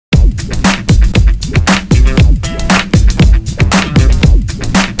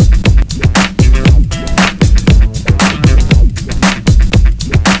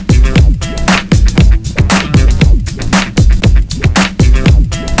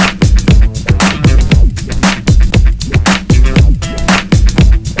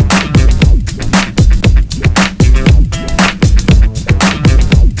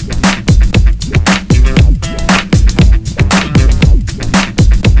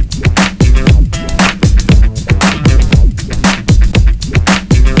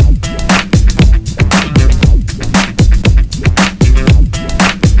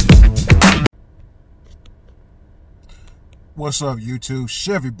What's up, YouTube?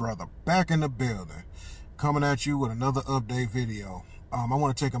 Chevybrotha back in the building, coming at you with another update video. I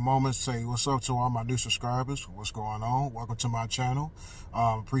want to take a moment to say what's up to all my new subscribers. What's going on? Welcome to my channel.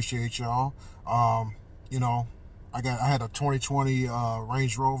 Appreciate y'all. You know, I had a 2020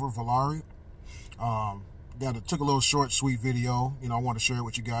 Range Rover Velar. Took a little short, sweet video. You know, I want to share it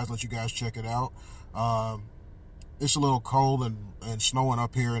with you guys, let you guys check it out. It's a little cold and snowing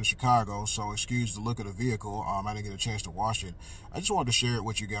up here in Chicago, so excuse the look of the vehicle. I didn't get a chance to wash it. I just wanted to share it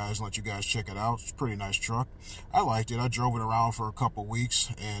with you guys, let you guys check it out. It's a pretty nice truck. I liked it. I drove it around for a couple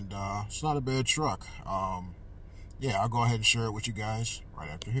weeks, and it's not a bad truck. Yeah, I'll go ahead and share it with you guys right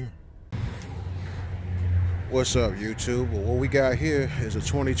after here. What's up, YouTube? Well, what we got here is a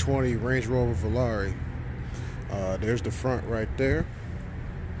 2020 Range Rover Velar. There's the front right there.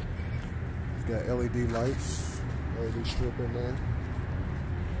 It's got LED lights. LED strip in there.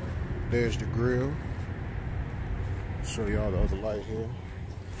 There's the grill. Show y'all the other light here.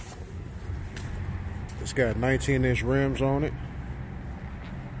 It's got 19-inch rims on it.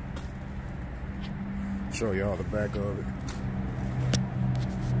 Show y'all the back of it.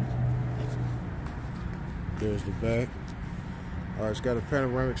 There's the back. It's got a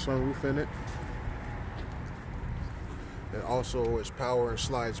panoramic sunroof in it. And also it's power and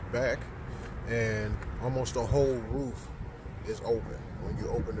slides back. And almost the whole roof is open when you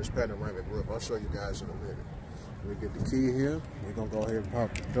open this panoramic roof. I'll show you guys in a minute. We get the key here. We're gonna go ahead and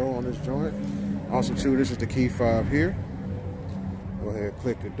pop the door on this joint. Also too, this is the key fob here. Go ahead and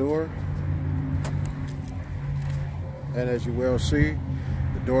click the door. And as you well see,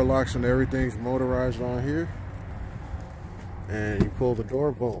 the door locks and everything's motorized on here. And you pull the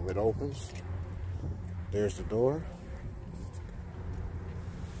door, boom, it opens. There's the door.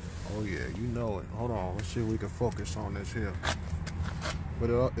 Oh yeah, you know it. Hold on, let's see if we can focus on this here. But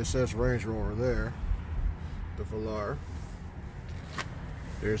it says Range Rover there, the Velar.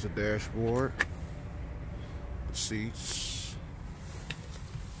 There's the dashboard, the seats,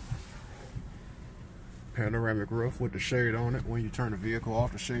 panoramic roof with the shade on it. When you turn the vehicle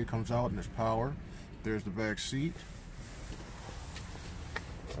off, the shade comes out and it's power. There's the back seat.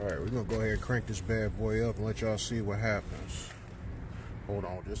 All right, we're gonna go ahead and crank this bad boy up and let y'all see what happens. Hold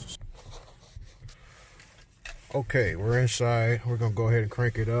on just a second. Okay, we're inside. We're gonna go ahead and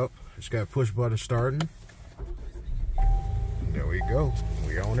crank it up. It's got push button starting. There we go.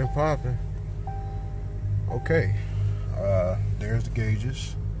 We on and popping. Okay. There's the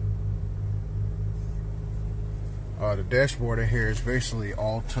gauges. The dashboard in here is basically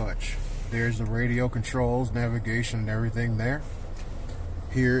all touch. There's the radio controls, navigation, and everything there.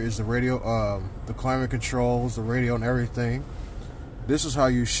 Here is the radio, the climate controls, the radio, and everything. This is how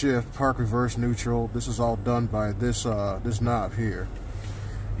you shift, park, reverse, neutral. This is all done by this this knob here.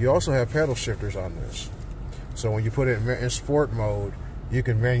 You also have pedal shifters on this. So when you put it in sport mode, you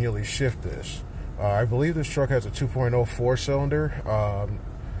can manually shift this. I believe this truck has a 2.0 4-cylinder.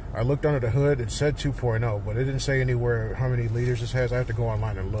 I looked under the hood, it said 2.0, but it didn't say anywhere how many liters this has. I have to go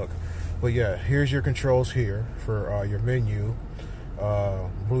online and look. But yeah, here's your controls here for your menu,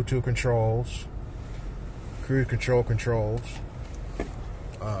 Bluetooth controls, cruise control controls.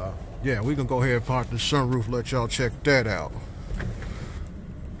 Yeah, we can go ahead and pop the sunroof, let y'all check that out.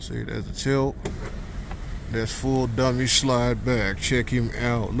 See, there's the tilt. There's full dummy slide back. Check him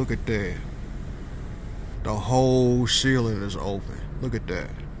out. Look at that. The whole ceiling is open. Look at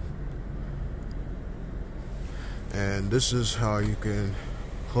that. And this is how you can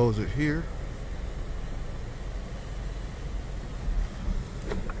close it here.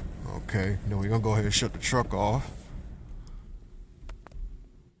 Okay, then we're gonna go ahead and shut the truck off.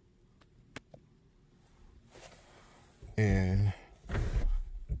 And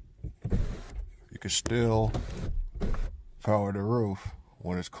you can still power the roof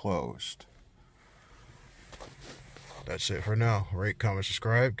when it's closed. That's it for now. Rate, comment,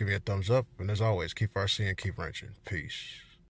 subscribe, give me a thumbs up, and as always, keep RC and keep wrenching. Peace.